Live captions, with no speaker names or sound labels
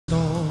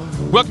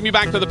Welcome you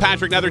back to the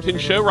Patrick Netherton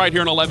Show right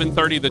here on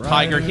 1130 The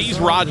Tiger. He's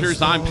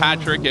Rogers, I'm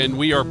Patrick, and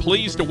we are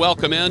pleased to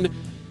welcome in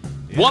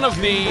one of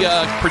the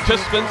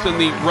participants in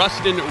the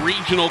Ruston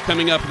Regional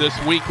coming up this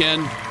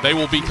weekend. They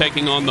will be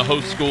taking on the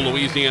host school,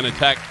 Louisiana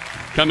Tech,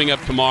 coming up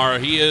tomorrow.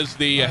 He is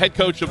the head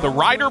coach of the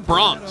Rider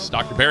Broncs,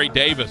 Dr. Barry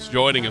Davis,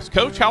 joining us.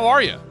 Coach, how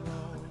are you?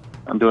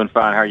 I'm doing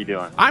fine. How are you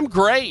doing? I'm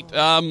great.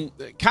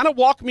 Kind of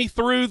walk me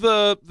through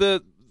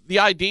the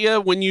idea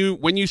when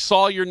you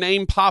saw your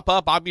name pop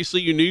up.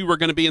 Obviously, you knew you were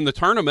going to be in the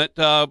tournament.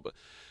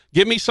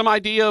 Give me some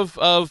idea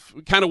of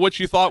kind of what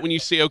you thought when you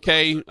see,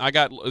 okay,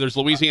 there's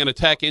Louisiana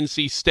Tech,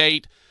 NC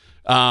State,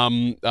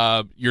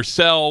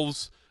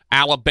 yourselves,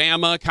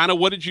 Alabama. Kind of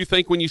what did you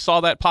think when you saw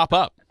that pop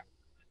up?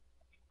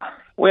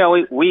 Well,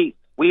 we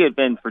had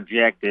been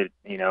projected,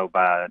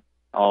 by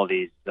all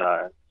these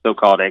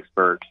so-called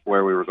experts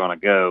where we were going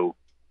to go.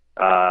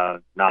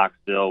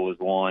 Knoxville was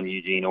one,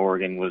 Eugene,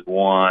 Oregon was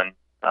one.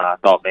 I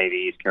thought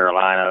maybe East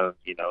Carolina,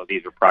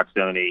 these are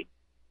proximity,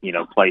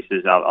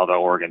 places,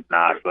 although Oregon's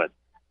not. But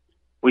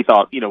we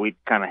thought, we'd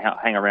kind of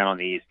hang around on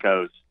the East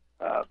Coast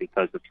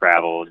because of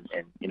travel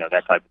and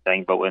that type of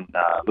thing. But when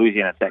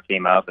Louisiana Tech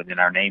came up and then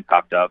our name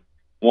popped up,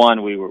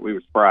 one, we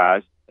were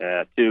surprised.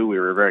 Two, we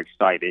were very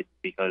excited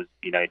because,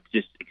 it's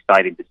just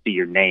exciting to see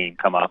your name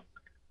come up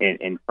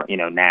in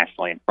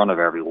nationally in front of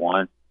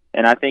everyone.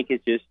 And I think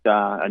it's just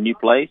a new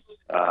place,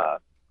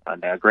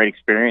 a great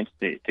experience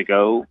to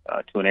go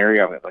to an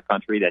area of the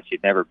country that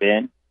you've never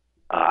been.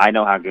 I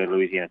know how good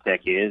Louisiana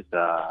Tech is.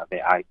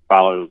 I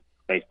follow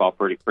baseball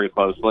pretty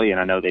closely, and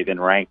I know they've been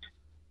ranked,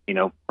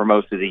 for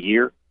most of the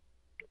year.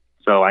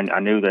 So I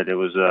knew that it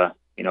was a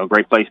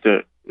great place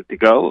to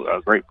go,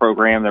 a great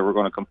program that we're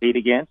going to compete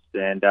against,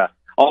 and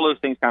all those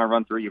things kind of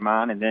run through your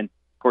mind. And then,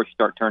 of course, you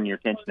start turning your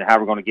attention to how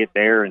we're going to get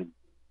there, and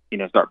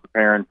start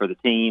preparing for the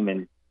team,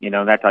 and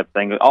that type of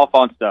thing. All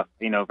fun stuff.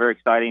 Very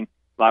exciting.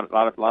 A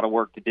lot of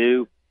work to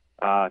do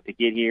to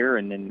get here,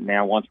 and then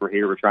now once we're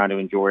here, we're trying to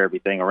enjoy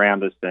everything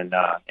around us and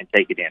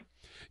take it in.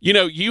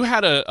 You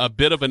had a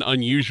bit of an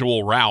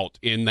unusual route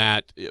in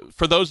that,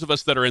 for those of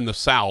us that are in the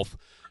South,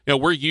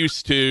 we're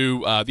used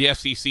to the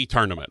SEC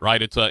tournament,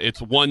 right?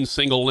 It's one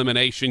single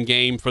elimination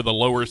game for the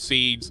lower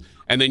seeds,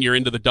 and then you're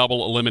into the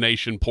double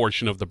elimination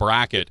portion of the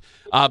bracket.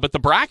 But the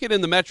bracket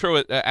in the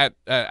Metro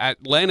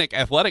Atlantic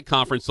Athletic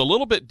Conference is a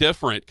little bit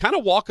different. Kind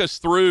of walk us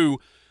through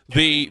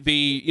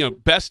the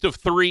best of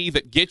three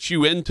that gets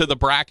you into the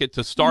bracket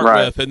to start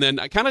with, and then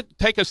kind of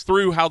take us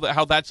through how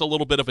that's a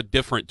little bit of a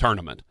different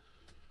tournament.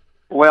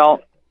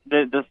 Well,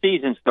 the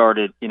season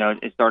started,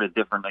 it started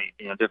differently,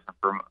 different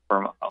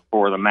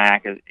for the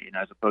MAAC,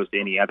 as opposed to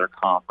any other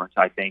conference.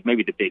 I think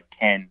maybe the Big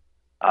Ten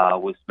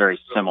was very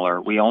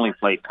similar. We only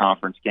played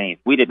conference games.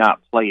 We did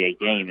not play a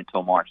game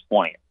until March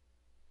 20th,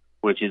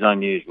 which is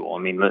unusual. I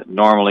mean,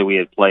 normally we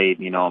had played,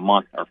 a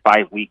month or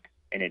 5 weeks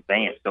in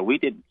advance. So we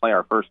didn't play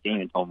our first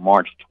game until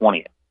March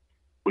 20th.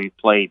 We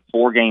played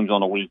 4 games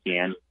on a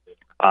weekend.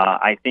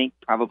 I think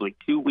probably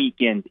 2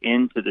 weekends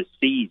into the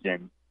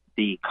season,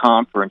 the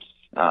conference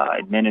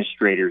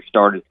administrators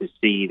started to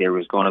see there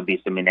was going to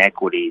be some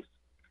inequities.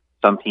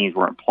 Some teams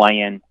weren't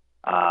playing.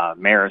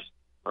 Marist,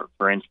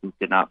 for instance,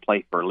 did not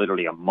play for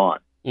literally a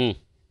month.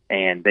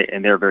 And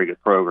they're a very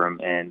good program.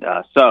 And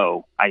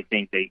so I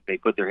think they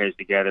put their heads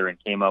together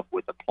and came up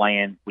with a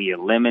plan. We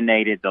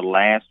eliminated the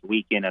last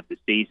weekend of the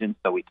season,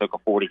 so we took a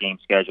 40-game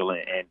schedule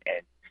and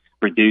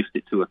reduced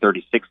it to a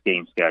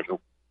 36-game schedule.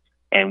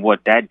 And what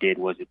that did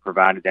was it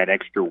provided that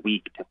extra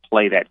week to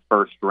play that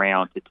first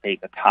round to take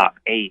a top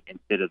 8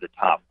 instead of the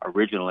top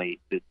originally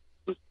that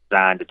was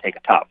designed to take a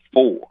top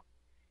 4.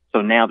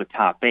 So now the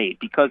top 8,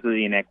 because of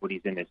the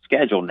inequities in the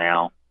schedule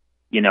now,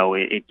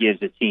 it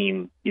gives a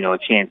team, a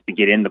chance to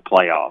get in the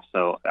playoffs.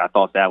 So I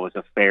thought that was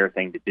a fair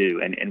thing to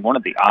do. And one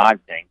of the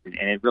odd things,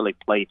 and it really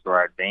played to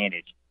our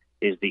advantage,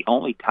 is the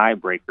only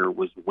tiebreaker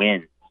was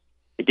wins.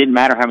 It didn't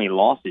matter how many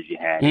losses you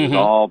had. It was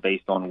all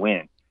based on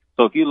wins.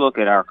 So if you look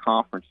at our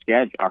conference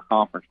schedule, our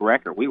conference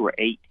record, we were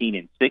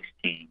 18-16.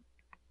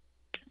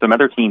 Some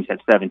other teams had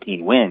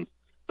 17 wins,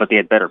 but they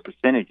had better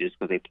percentages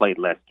because they played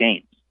less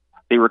games.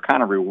 They were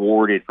kind of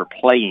rewarded for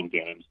playing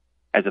games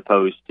as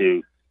opposed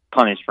to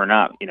punished for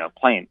not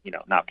playing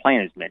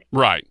as many.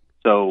 Right.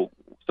 So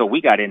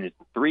we got in as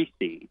the 3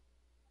 seed,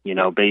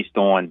 based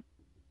on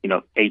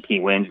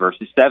 18 wins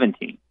versus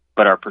 17.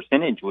 But our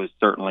percentage was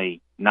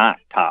certainly not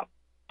top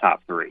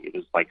 3. It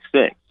was like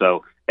 6.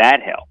 So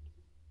that helped.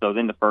 So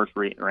then the first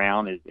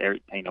round is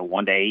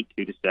 1 to 8,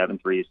 2 to 7,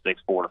 3 to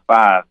 6, 4 to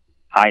 5.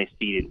 Highest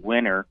seeded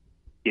winner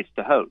gets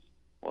to host.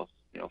 Well,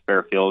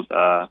 Fairfield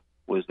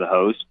was the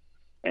host.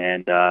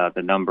 And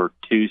the number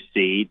 2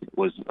 seed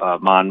was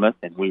Monmouth,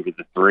 and we were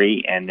the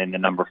 3, and then the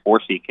number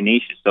 4 seed,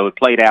 Canisius. So it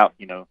played out,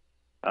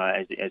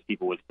 as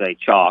people would say,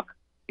 chalk,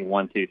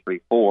 1, 2,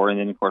 3, 4, and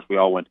then of course we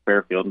all went to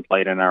Fairfield and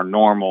played in our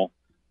normal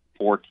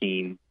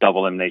 4-team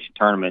double elimination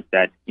tournament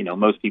that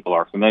most people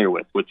are familiar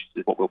with, which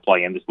is what we'll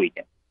play in this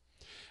weekend.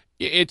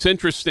 It's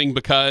interesting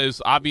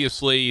because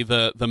obviously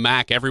the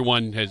MAAC,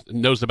 everyone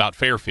knows about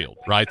Fairfield,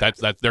 right?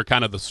 That's they're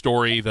kind of the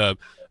story.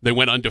 They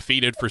went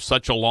undefeated for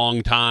such a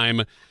long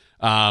time.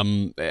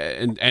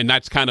 And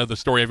that's kind of the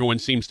story everyone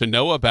seems to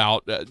know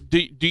about.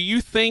 Do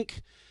you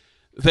think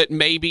that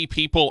maybe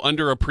people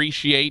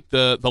underappreciate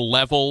the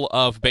level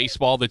of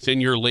baseball that's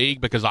in your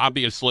league? Because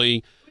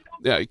obviously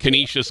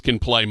Canisius can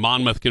play,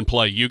 Monmouth can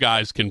play, you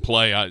guys can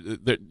play.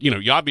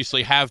 You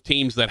obviously have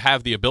teams that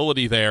have the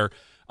ability there.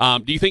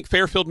 Do you think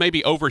Fairfield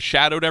maybe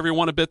overshadowed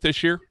everyone a bit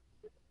this year?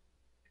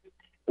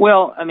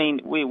 Well, I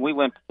mean, we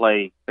went to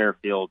play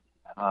Fairfield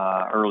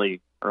early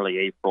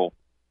April.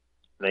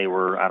 They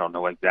were, I don't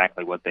know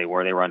exactly what they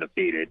were. They were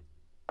undefeated.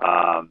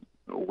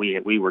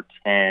 We were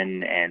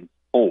 10-4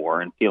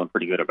 and feeling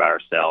pretty good about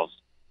ourselves.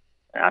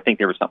 I think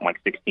there was something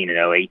like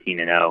 16-0,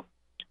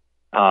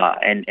 18-0,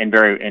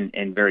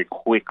 and very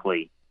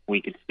quickly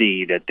we could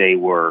see that they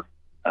were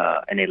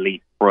an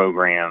elite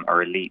program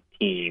or elite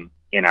team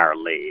in our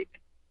league.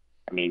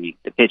 I mean,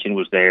 the pitching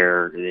was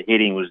there, the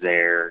hitting was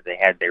there.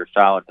 They were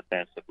solid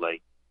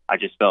defensively. I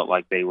just felt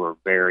like they were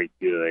very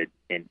good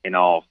in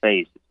all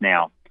phases.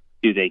 Now,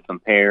 do they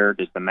compare?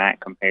 Does the MAAC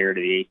compare to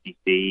the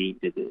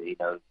ACC? To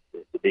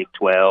the Big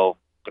 12,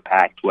 the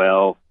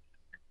Pac-12,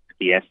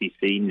 the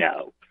SEC?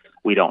 No,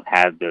 we don't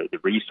have the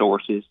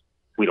resources.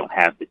 We don't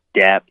have the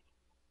depth.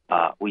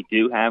 We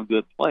do have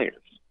good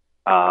players.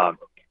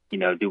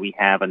 Do we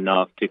have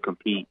enough to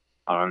compete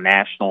on a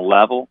national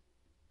level?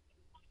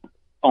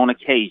 On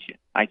occasion.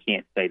 I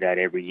can't say that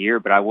every year,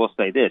 but I will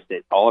say this,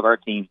 that all of our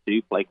teams do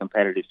play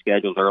competitive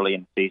schedules early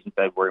in the season,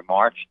 February,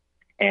 March,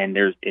 and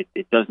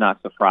it does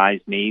not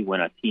surprise me when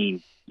a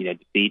team,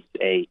 defeats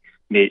a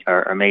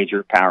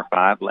major Power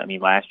Five. I mean,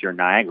 last year,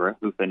 Niagara,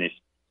 who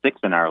finished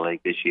sixth in our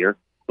league this year,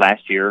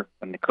 last year,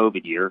 in the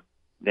COVID year,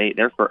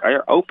 they're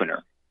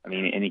opener. I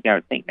mean, and you got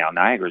to think now,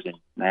 Niagara's in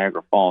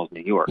Niagara Falls,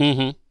 New York.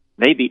 Mm-hmm.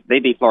 They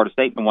beat Florida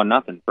State and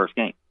 1-0 the first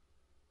game.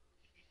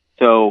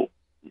 So,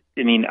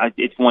 I mean,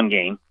 it's one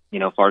game.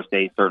 Florida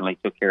State certainly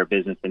took care of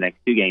business the next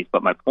two games.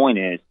 But my point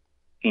is,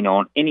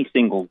 on any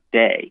single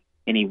day,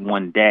 any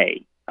one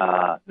day,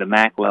 the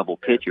MAAC level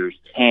pitchers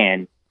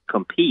can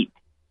compete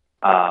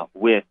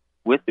with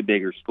the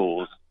bigger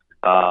schools.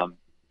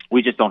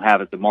 We just don't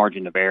have it. The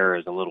margin of error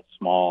is a little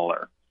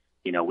smaller.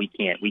 We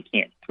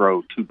can't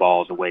throw two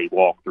balls away,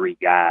 walk three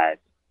guys,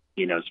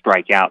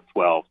 strike out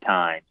 12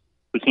 times.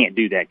 We can't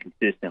do that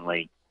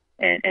consistently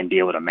and be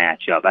able to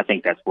match up. I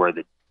think that's where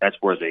the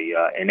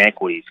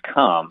inequities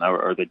come,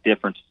 or the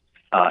difference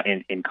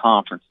in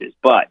conferences.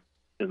 But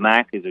the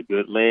MAAC is a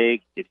good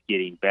league. It's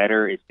getting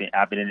better.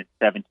 I've been in it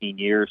 17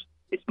 years.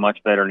 It's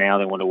much better now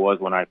than what it was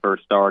when I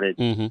first started.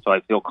 Mm-hmm. So I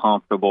feel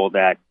comfortable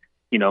that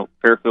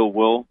Fairfield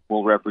will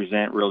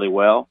represent really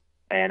well,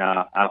 and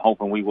I'm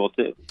hoping we will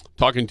too.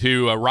 Talking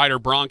to Ryder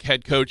Bronc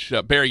head coach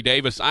Barry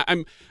Davis.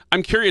 I'm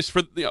curious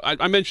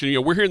I mentioned,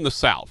 we're here in the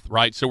South,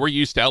 right? So we're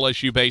used to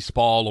LSU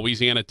baseball,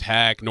 Louisiana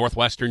Tech,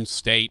 Northwestern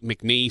State,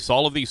 McNeese,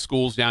 all of these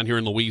schools down here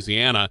in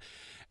Louisiana.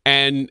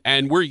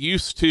 And we're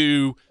used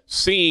to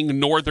seeing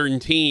northern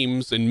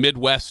teams and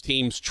Midwest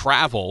teams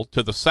travel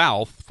to the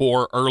South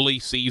for early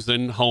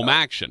season home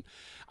action.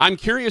 I'm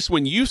curious,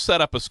 when you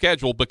set up a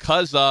schedule,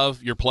 because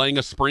of you're playing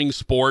a spring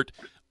sport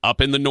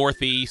up in the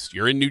Northeast,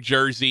 you're in New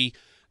Jersey,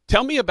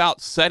 tell me about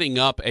setting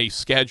up a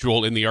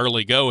schedule in the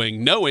early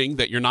going, knowing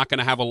that you're not going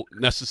to have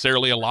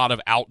necessarily a lot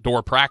of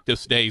outdoor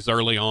practice days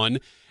early on,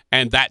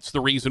 and that's the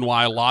reason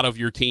why a lot of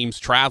your teams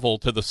travel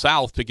to the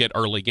South to get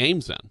early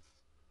games in.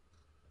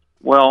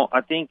 Well,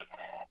 I think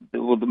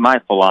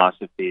my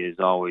philosophy has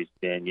always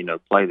been,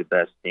 play the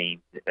best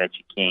team that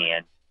you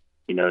can,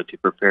 to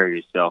prepare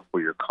yourself for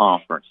your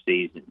conference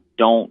season.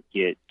 Don't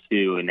get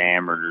too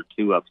enamored or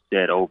too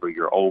upset over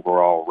your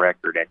overall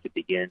record at the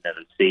beginning of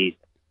the season.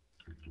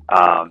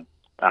 And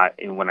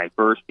when I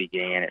first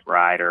began at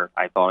Ryder,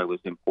 I thought it was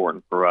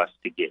important for us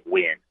to get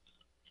wins.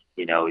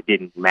 It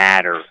didn't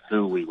matter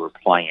who we were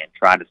playing.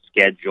 Try to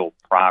schedule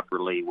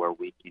properly where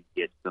we could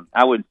get some,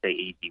 I wouldn't say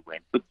easy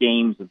wins, but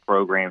games and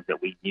programs that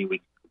we knew we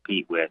could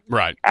compete with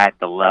right at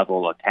the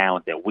level of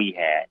talent that we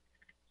had.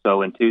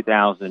 So in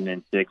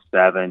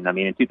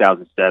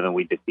 2007,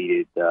 we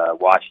defeated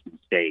Washington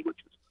State,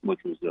 which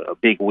was a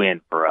big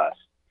win for us.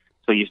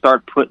 So you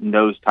start putting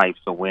those types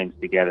of wins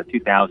together.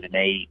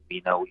 2008,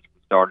 we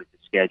started to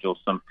schedule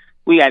some.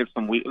 We added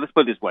some weak. Let's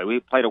put it this way: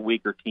 we played a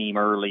weaker team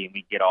early, and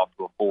we get off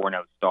to a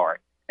 4-0 start.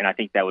 And I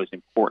think that was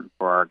important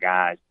for our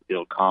guys to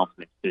build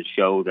confidence, to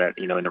show that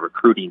in the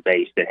recruiting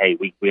base that hey,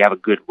 we have a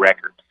good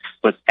record.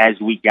 But as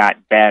we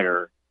got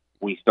better,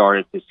 we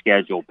started to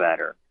schedule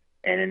better.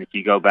 And then if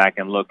you go back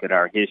and look at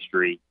our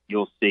history,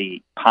 you'll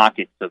see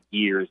pockets of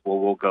years where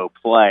we'll go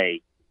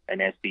play an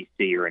SEC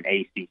or an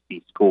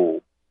ACC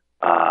school.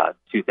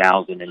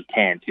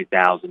 2010,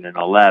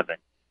 2011,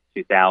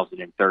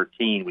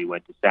 2013, we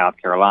went to South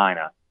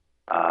Carolina.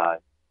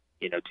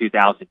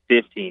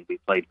 2015, we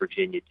played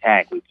Virginia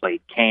Tech. We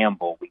played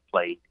Campbell. We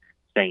played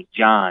St.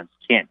 John's,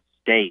 Kent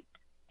State,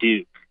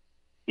 Duke.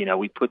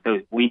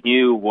 We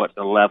knew what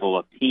the level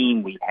of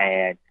team we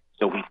had.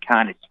 So we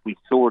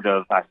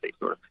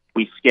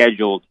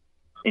scheduled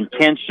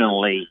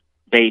intentionally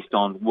based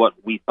on what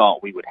we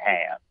thought we would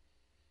have.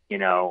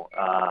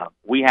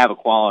 we have a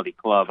quality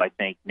club, I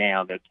think,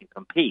 now that can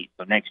compete.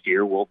 So next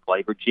year we'll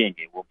play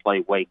Virginia. We'll play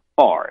Wake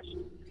Forest.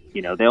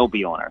 They'll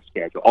be on our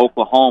schedule.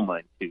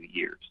 Oklahoma in 2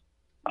 years.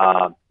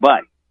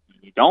 But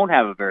you don't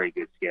have a very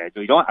good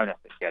schedule. You don't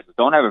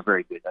have a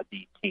very good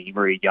deep team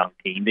or a young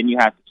team, then you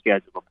have to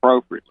schedule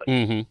appropriately.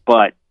 Mm-hmm.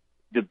 But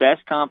the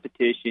best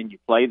competition, you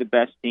play the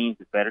best teams,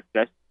 the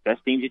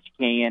best teams that you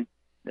can,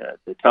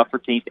 the tougher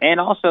teams, and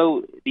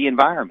also the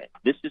environment.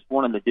 This is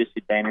one of the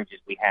disadvantages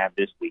we have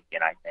this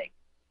weekend, I think.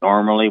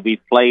 Normally,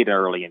 we've played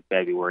early in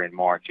February and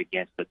March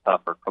against a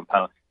tougher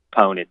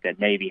opponent that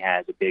maybe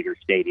has a bigger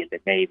stadium,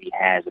 that maybe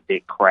has a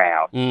big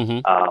crowd.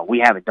 Mm-hmm. We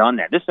haven't done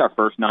that. This is our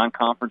first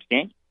non-conference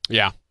game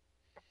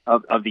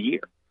of the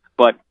year.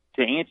 But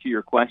to answer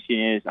your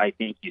question is, I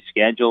think you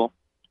schedule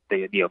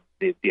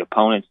the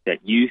opponents that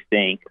you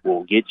think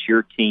will get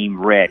your team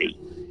ready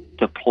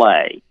to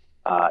play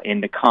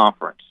in the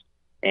conference.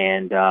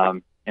 And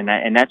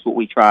that's what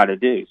we try to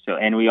do. So,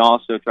 and we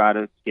also try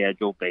to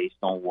schedule based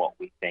on what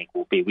we think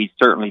will be. We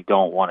certainly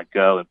don't want to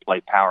go and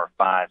play Power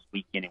Fives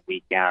week in and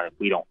week out if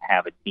we don't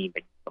have a team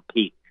that can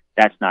compete.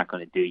 That's not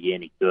going to do you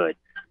any good.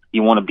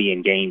 You want to be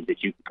in games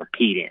that you can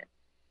compete in.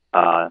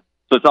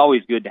 So it's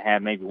always good to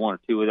have maybe one or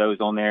two of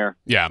those on there.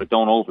 Yeah. But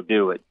don't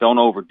overdo it. Don't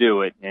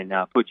overdo it and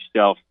put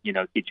yourself, get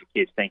your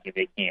kids thinking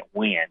they can't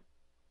win.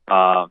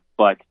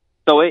 But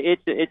so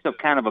it's a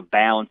kind of a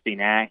balancing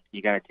act.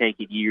 You got to take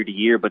it year to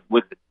year. But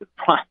with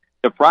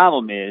the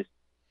problem is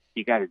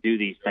you got to do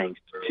these things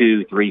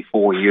 2, 3,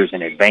 4 years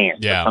in advance.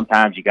 Yeah. So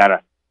sometimes you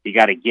got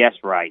to guess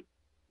right.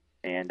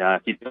 And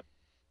if you do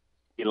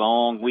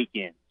long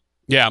weekends.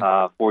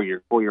 Yeah. For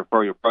your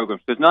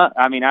programs. Because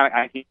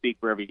I can't speak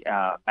for every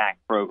MAAC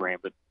program,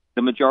 but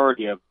the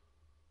majority of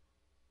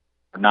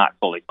are not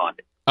fully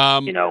funded.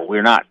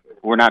 We're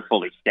not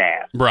fully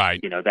staffed. Right.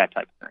 That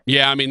type of thing.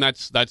 Yeah,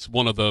 that's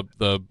one of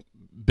the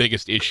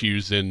biggest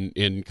issues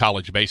in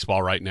college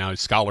baseball right now is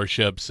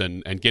scholarships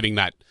and getting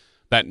that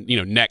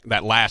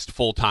last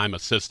full-time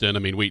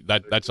assistant.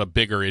 That's a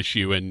bigger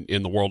issue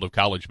in the world of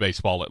college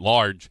baseball at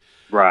large.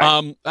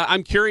 Right.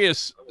 I'm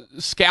curious,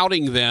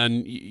 scouting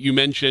then, you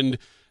mentioned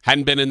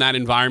hadn't been in that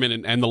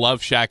environment, and the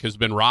Love Shack has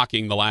been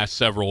rocking the last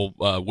several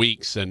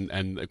weeks,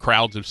 and the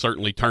crowds have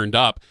certainly turned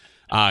up.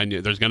 And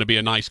there's going to be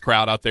a nice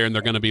crowd out there, and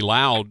they're going to be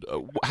loud.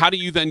 How do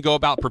you then go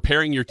about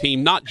preparing your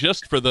team, not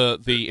just for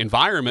the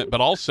environment,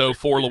 but also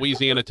for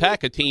Louisiana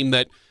Tech, a team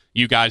that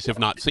you guys have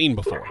not seen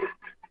before?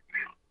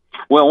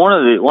 Well, one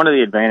of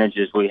the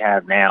advantages we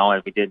have now,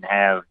 and we didn't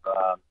have,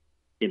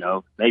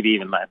 maybe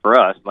even for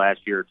us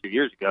last year or 2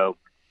 years ago,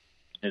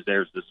 is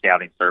there's the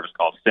scouting service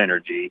called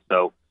Synergy.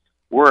 So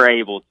we're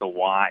able to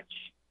watch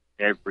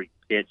every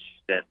pitch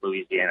that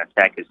Louisiana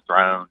Tech has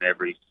thrown,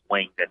 every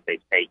swing that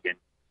they've taken.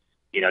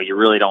 You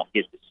really don't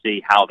get to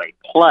see how they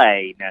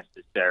play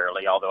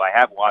necessarily, although I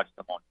have watched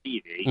them on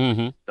TV.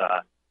 Mm-hmm.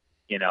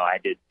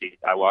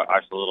 I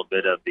watched a little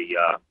bit of the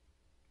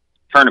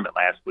tournament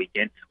last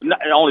weekend,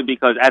 only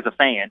because as a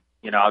fan,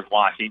 I was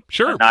watching,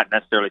 sure, not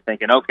necessarily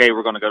thinking, okay,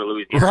 we're going to go to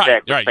Louisiana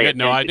Tech. Right, you had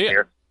no idea.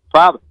 Here.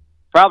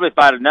 Probably if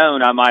I'd have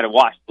known, I might have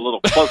watched a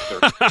little closer.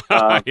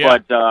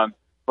 Yeah.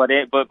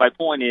 But my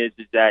point is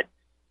that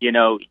you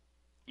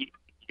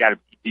got a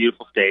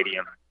beautiful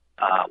stadium.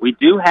 We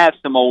do have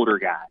some older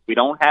guys. We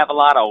don't have a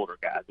lot of older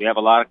guys. We have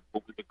a lot of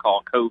what we could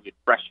call COVID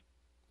freshmen.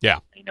 Yeah.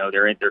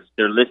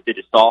 They're listed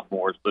as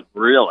sophomores, but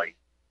really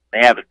they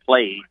haven't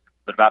played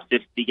but about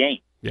 50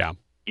 games. Yeah.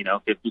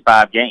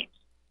 55 games.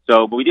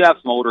 So, but we do have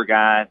some older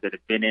guys that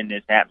have been in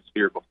this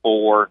atmosphere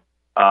before.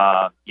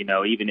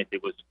 Even if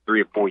it was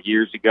 3 or 4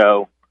 years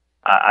ago,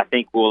 I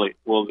think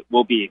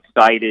we'll be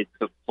excited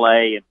to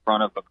play in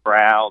front of a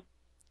crowd.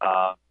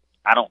 I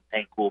don't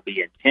think we'll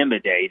be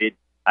intimidated.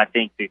 I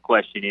think the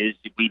question is,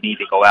 we need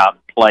to go out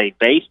and play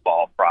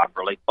baseball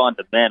properly,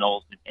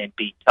 fundamentals, and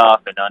be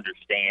tough and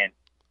understand.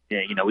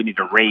 We need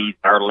to raise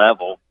our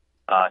level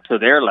to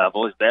their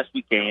level as best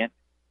we can.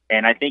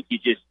 And I think you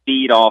just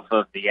feed off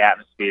of the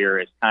atmosphere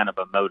as kind of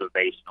a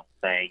motivational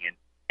thing,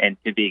 and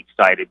to be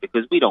excited,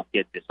 because we don't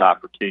get this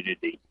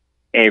opportunity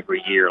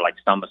every year like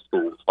some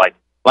schools, like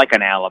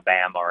an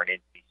Alabama or an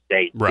NC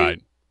State,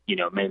 right?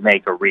 May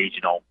make a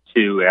regional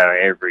 2 out of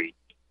every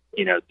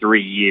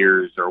 3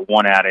 years, or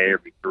 1 out of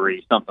every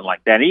 3, something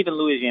like that. Even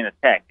Louisiana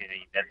Tech,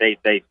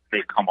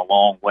 they've come a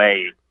long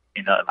way.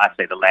 I'd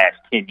say the last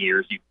 10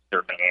 years. You can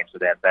certainly answer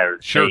that better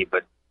than sure. me,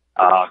 but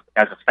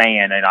as a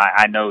fan, and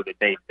I know that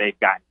they've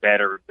gotten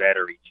better and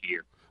better each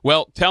year.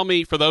 Well, tell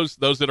me, for those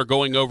that are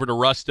going over to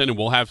Ruston, and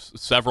we'll have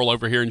several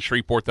over here in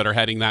Shreveport that are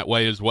heading that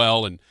way as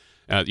well, and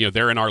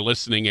they're in our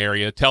listening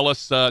area. Tell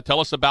us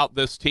about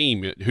this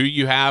team, who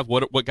you have,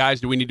 what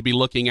guys do we need to be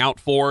looking out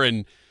for,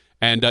 and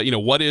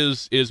what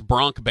is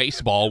Bronc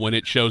baseball when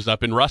it shows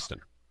up in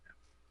Ruston?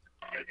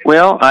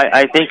 Well,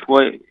 I think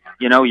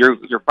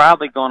you're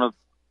probably going to,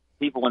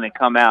 people when they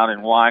come out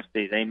and watch,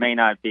 they may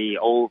not be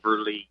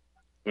overly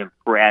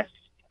impressed,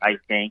 I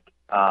think,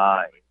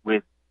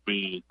 with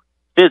the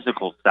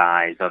physical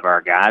size of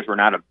our guys. We're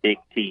not a big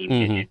team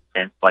in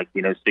sense, like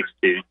 6'2",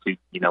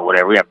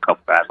 whatever. We have a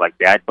couple guys like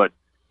that, but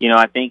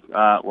I think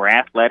we're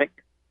athletic.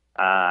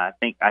 I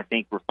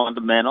think we're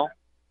fundamental.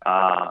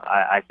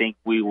 I think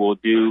we will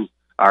do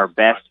our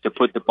best to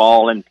put the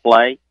ball in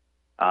play.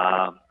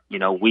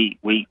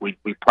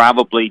 We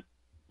probably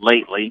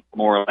lately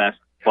more or less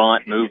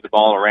bunt, move the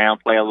ball around,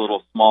 play a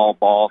little small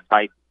ball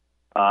type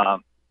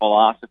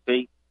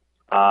philosophy.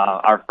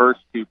 Our first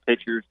two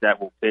pitchers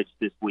that will pitch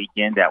this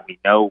weekend that we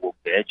know will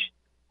pitch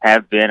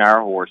have been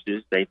our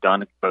horses. They've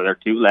done, so they're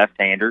two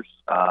left-handers.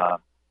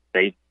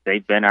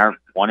 They've been our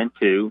 1 and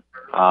 2,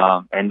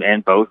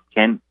 and both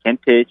can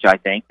pitch. I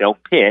think they'll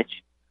pitch.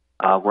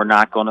 We're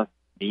not going to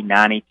be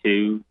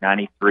 92,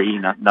 93,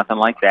 nothing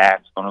like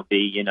that. It's going to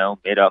be,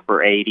 mid-upper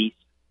 80s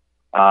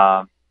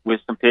with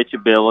some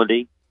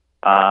pitchability.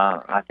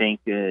 I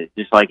think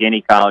just like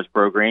any college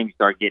program, you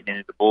start getting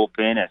into the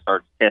bullpen and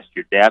start to test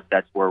your depth.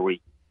 That's where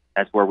we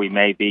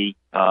may be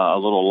a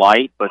little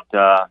light, but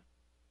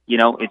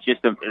it's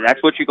just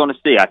that's what you're going to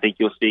see. I think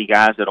you'll see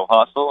guys that'll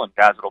hustle and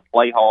guys that'll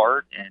play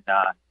hard, and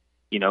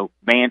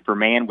man for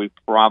man, we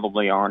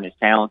probably aren't as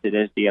talented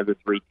as the other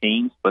three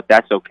teams, but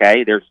that's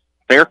okay.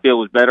 Fairfield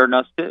was better than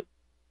us too,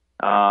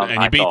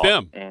 and you beat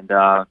them. And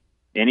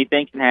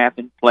anything can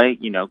happen. Play,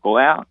 go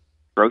out,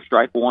 throw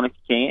strike one if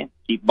you can,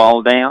 keep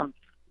ball down,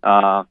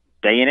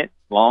 stay in it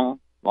long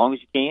as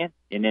you can,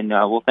 and then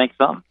we'll think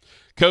something.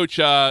 Coach,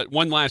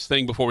 one last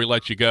thing before we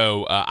let you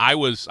go.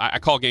 I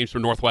call games for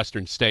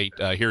Northwestern State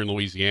here in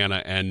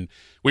Louisiana, and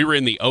we were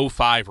in the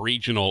 05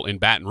 Regional in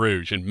Baton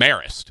Rouge, and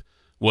Marist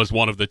was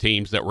one of the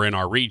teams that were in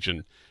our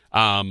region.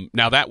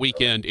 Now, that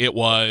weekend, it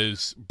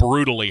was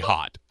brutally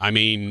hot. I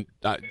mean,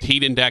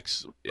 heat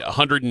index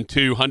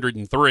 102,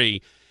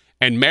 103,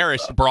 and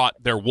Marist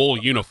brought their wool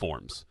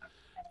uniforms.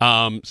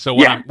 So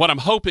what I'm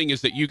hoping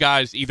is that you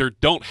guys either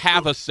don't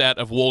have a set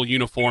of wool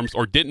uniforms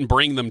or didn't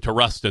bring them to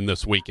Ruston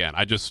this weekend.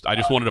 I just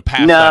wanted to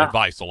pass that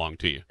advice along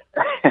to you.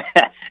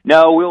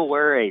 No, we'll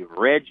wear a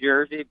red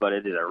jersey, but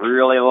it is a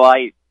really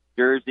light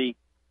jersey.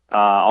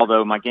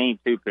 Although my game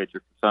 2 pitcher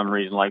for some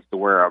reason likes to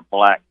wear a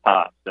black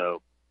top,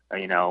 so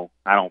I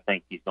don't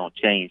think he's going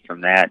to change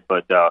from that.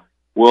 But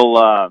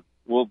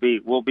we'll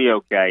be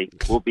okay.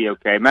 We'll be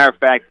okay. Matter of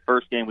fact, the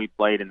first game we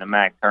played in the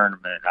MAAC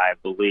tournament, I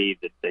believe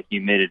that the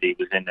humidity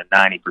was in the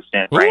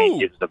 90%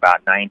 range. Ooh. It was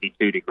about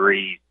 92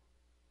 degrees.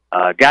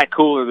 Got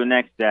cooler the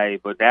next day,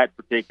 but that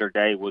particular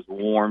day was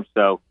warm.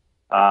 So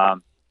I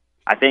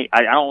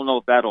don't know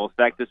if that'll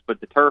affect us, but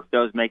the turf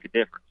does make a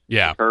difference.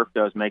 Yeah, the turf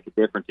does make a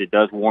difference. It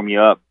does warm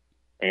you up,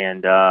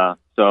 and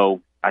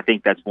so I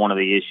think that's one of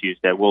the issues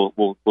that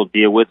we'll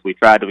deal with. We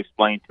tried to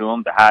explain to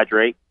them to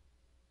hydrate,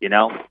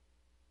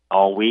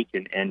 all week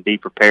and be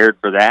prepared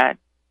for that,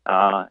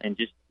 and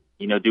just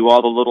do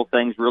all the little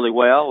things really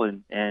well,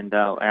 and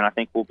I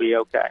think we'll be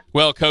okay.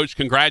 Well, Coach,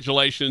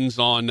 congratulations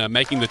on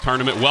making the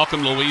tournament.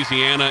 Welcome to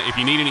Louisiana. If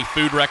you need any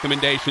food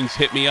recommendations,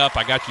 hit me up.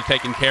 I got you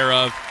taken care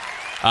of.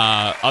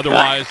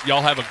 Otherwise,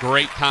 y'all have a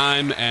great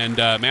time, and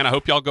man, I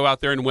hope y'all go out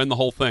there and win the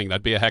whole thing.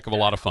 That'd be a heck of a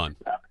lot of fun.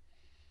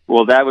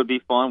 Well, that would be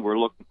fun. We're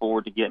looking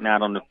forward to getting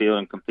out on the field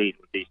and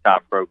competing with these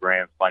top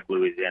programs like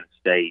Louisiana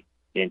State,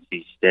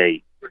 NC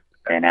State,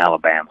 and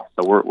Alabama.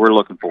 So we're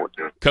looking forward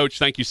to it. Coach,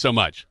 thank you so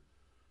much.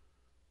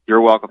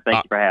 You're welcome.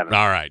 Thank you for having me.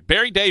 All right.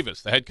 Barry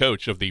Davis, the head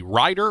coach of the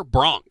Ryder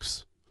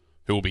Broncs,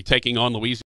 who will be taking on Louisiana.